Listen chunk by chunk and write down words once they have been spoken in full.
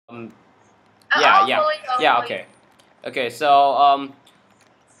Yeah. Okay. Okay. So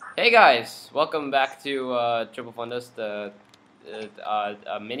hey guys, welcome back to Triplefunclub, the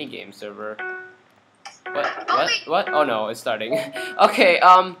mini game server. What? Oh no, it's starting. Okay.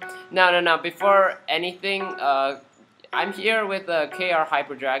 No. Before anything, I'm here with KR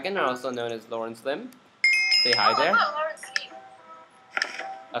Hyper Dragon, also known as Lauren Slim. Say hi there.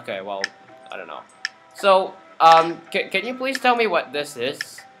 Okay. Well, I don't know. So, can you please tell me what this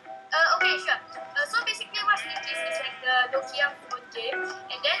is? Okay, sure. So basically what it is like the Nokia phone game,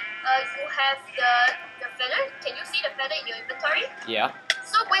 and then you have the feather. Can you see the feather in your inventory? Yeah.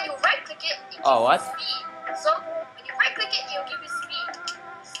 So when you right click it, it gives what? you speed. So when you right click it, it'll give you speed.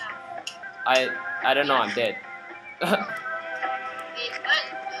 So, I don't know. I'm dead. wait, what?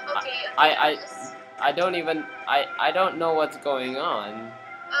 Okay. I don't even I don't know what's going on.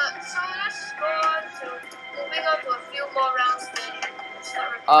 So let's go on to moving on to a few more rounds. Then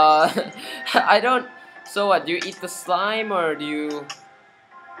start recording. I don't. So what? Do you eat the slime or do you? No.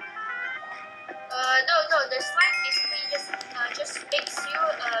 The slime basically just makes you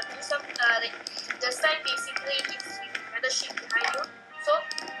do some like the slime basically gives you another sheet behind you. So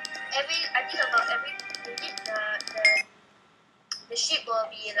I think about every minute the sheet will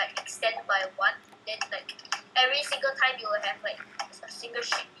be like extended by one. Then like every single time you will have like a single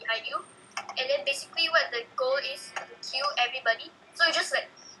sheet behind you. And then basically what the goal is to kill everybody. So you just like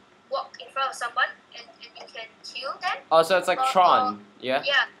walk in front of someone and you can kill them. Oh, so it's like Tron, yeah?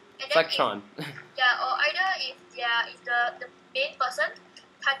 Yeah. And It's then like Tron. yeah, or either if the main person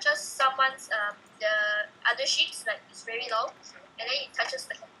touches someone's the other sheets, like it's very long, and then it touches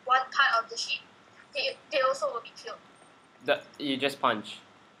like one part of the sheet, they also will be killed. You just punch.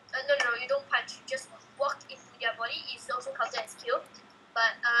 No, you don't punch. You just walk into their body. It's also counted as kill.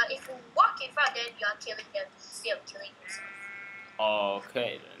 But if you walk in front of them, you are killing them instead of killing yourself.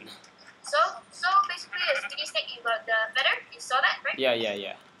 Okay then. So basically, as mini snake, you got the feather. You saw that, right?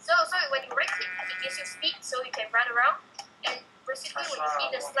 Yeah. So when you right click, it gives you speed, so you can run around. And basically, when you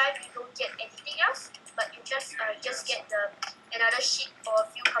eat the slime, you don't get anything else, but you just get another sheet or a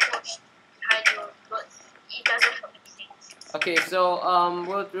few couple of sheets behind you. But it doesn't help anything. Okay, so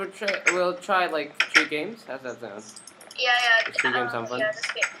we'll try like 3 games. How's that sound? Yeah. 3 games sound fun. Yeah,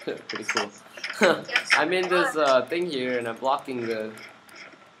 that's great. Pretty cool. I'm in this thing here, and I'm blocking the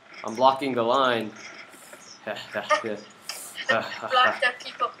line. Block the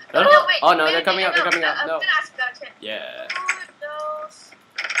people. No. No, wait. Oh no, wait, they're coming out. no, They're coming out. I'm No. gonna ask about it. Yeah.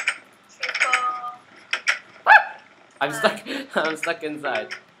 Triple. I'm stuck. I'm stuck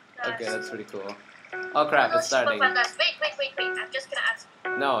inside. Okay, that's pretty cool. Oh crap! It's starting. Wait. I'm just gonna ask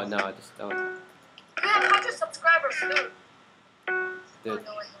you. No, just don't. We have 100 subscribers, dude. Dude. Oh, no one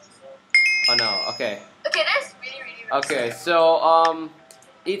knows. Oh no. Okay. Okay, that's really Okay, so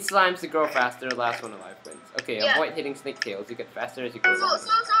eat slimes to grow faster. Last one alive wins. Okay, Yeah. avoid hitting snake tails. You get faster as you grow. So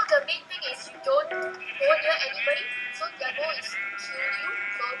the main thing is you don't go near anybody. So their goal is to kill you.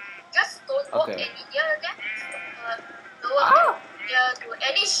 So just don't walk Okay. any near them. No near to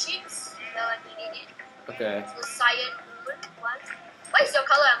any sheets. No, need it. Okay. So cyan moon one. What is your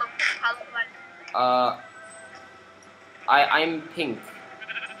color? I'm a pink color one. I'm pink.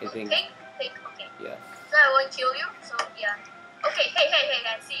 I think. Pink. Okay. Yes. So I won't kill you. So yeah. Okay. Hey!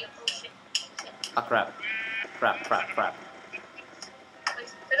 I see you. Oh shit. Ah crap. Wait,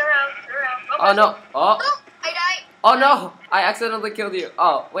 turn around. Oh no. Oh. No, I died. Oh no! I accidentally killed you.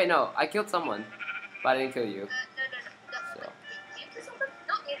 Oh wait, no. I killed someone, but I didn't kill you. No. So. Did you kill someone?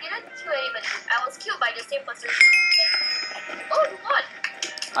 No, you didn't kill anybody. I was killed by the same person. Oh, you won.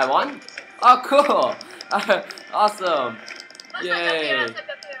 I won? Oh cool! Awesome! Yay!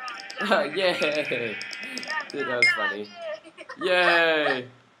 Yay! Dude, that was funny. Yay!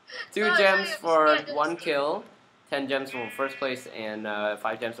 2 gems for 1 kill, 10 gems for first place, and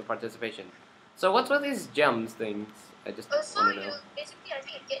 5 gems for participation. So what's with these gems things? I just So want to you know. basically, I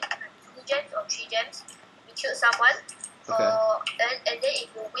think you get 2 gems or 3 gems if you kill someone. Okay. And then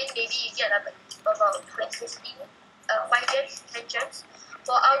if you win, maybe you get about 15, 5 gems, 10 gems.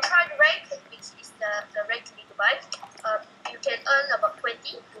 For Ultra rank, which is the rank you need to buy, you can earn about 20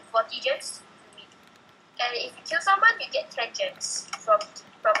 to 40 gems to win. And if you kill someone, you get 10 gems from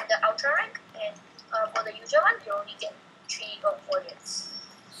the Ultra rank. And for the usual one, you only get 3 or 4 gems.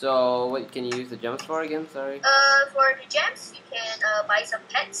 So what can you use the gems for again? Sorry. For the gems, you can buy some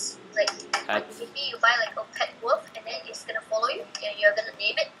pets. Like maybe you buy like a pet wolf, and then it's gonna follow you, and you're gonna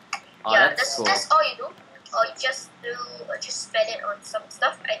name it. Oh, Yeah, that's cool. that's all you do. Or you just spend it on some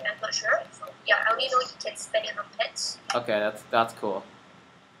stuff. I'm not sure. So yeah, I only know you can spend it on pets. Okay, that's cool.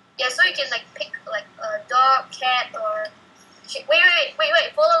 Yeah, so you can like pick like a dog, cat, or wait.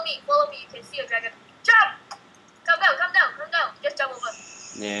 Follow me.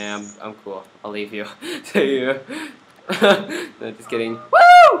 Nah, I'm cool. I'll leave you to you. No, just kidding.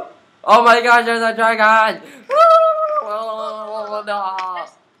 Woo! Oh my gosh, there's a dragon! Woo! Oh, no!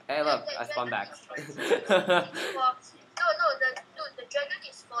 Hey, look, I spawned back. The dragon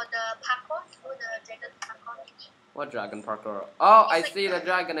is for the parkour. You know the dragon parkour thingy? What dragon parkour? Oh, I see the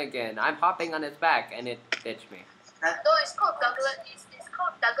dragon again. I'm hopping on its back and it ditched me. No, it's called Douglas. It's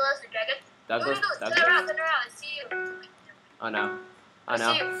called Douglas the dragon. Douglas? No, Douglas? turn around, I see you. Oh no. Oh no.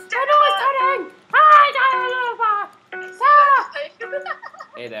 I see you. Dragon is turning! Hi,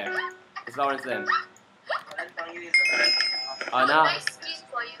 Hey there. It's Lawrence Lim. Oh no. Nice skin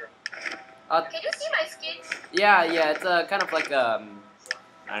for you. Can you see my skin? Yeah, it's kind of like I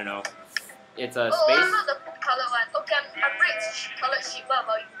don't know. It's a Oh, space. I'm not the poop color one. Okay, I'm red colored sheep. What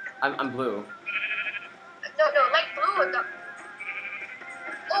about you? I'm blue. No, like blue or dark.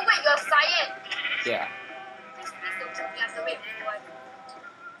 Oh wait, you're cyan. Yeah. Please don't tell me I'm the red one.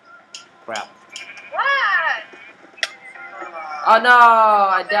 Crap. What? Oh no,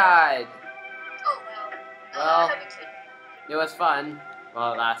 I died. Oh Well, have you killed? it was fun.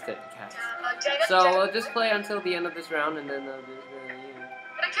 Well, it lasted. Dragon, So dragon. we'll just play until the end of this round, and then Gonna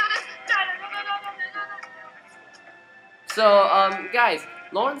kill this. So, guys,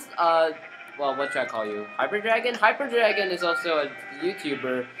 Lawrence, well, what should I call you? Hyper Dragon? Hyper Dragon is also a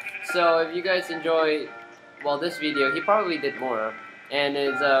YouTuber, so if you guys enjoy, well, this video, he probably did more, and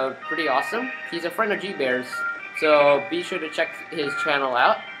is, pretty awesome. He's a friend of G-Bears, so be sure to check his channel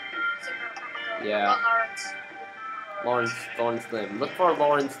out. Yeah. Lawrence Lim. Look for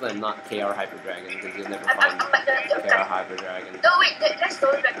Lawrence Lim, not KR Hyper Dragon, because you'll never find KR Hyper Dragon. No, wait, let's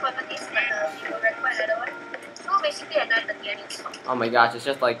don't record on this, but we will record another one. So basically, at 9:30 I need to stop. Oh my gosh, it's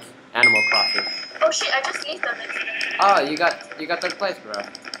just like Animal Crossing. Oh shit, I just leave the next thing. Oh, you got third place, bro.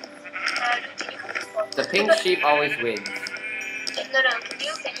 Can you come this one? The pink sheep always wins. No, can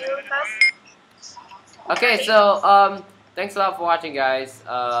you come? Okay, so thanks a lot for watching, guys.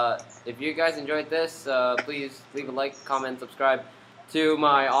 If you guys enjoyed this, please leave a like, comment, subscribe to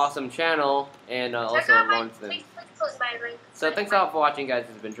my awesome channel, and also Lawrence Lim. So thanks a lot for watching, guys.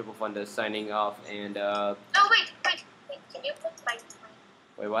 This has been Triple Fun signing off, and No, wait. Can you put my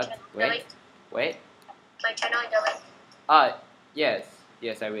wait, what? channel Wait. my channel in the link?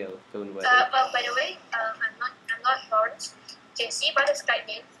 Yes, I will. Don't worry. By the way, I'm not Lawrence. You can see by the Skype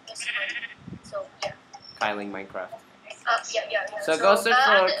name. Yes, so yeah. Kai Ling Minecraft. Yeah. So go search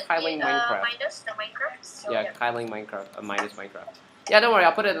for Kai Ling the Minecraft. Minus the Minecraft. So, Yeah, Kai Ling Minecraft. Minus Minecraft. Yeah, don't worry.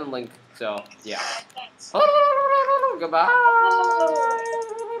 I'll put it in the link. So yeah. Thanks. Goodbye.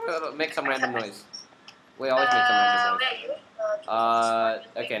 Make some random noise. We always make some random noise. Where are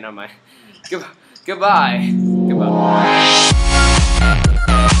you? Okay, never mind. Goodbye. Goodbye.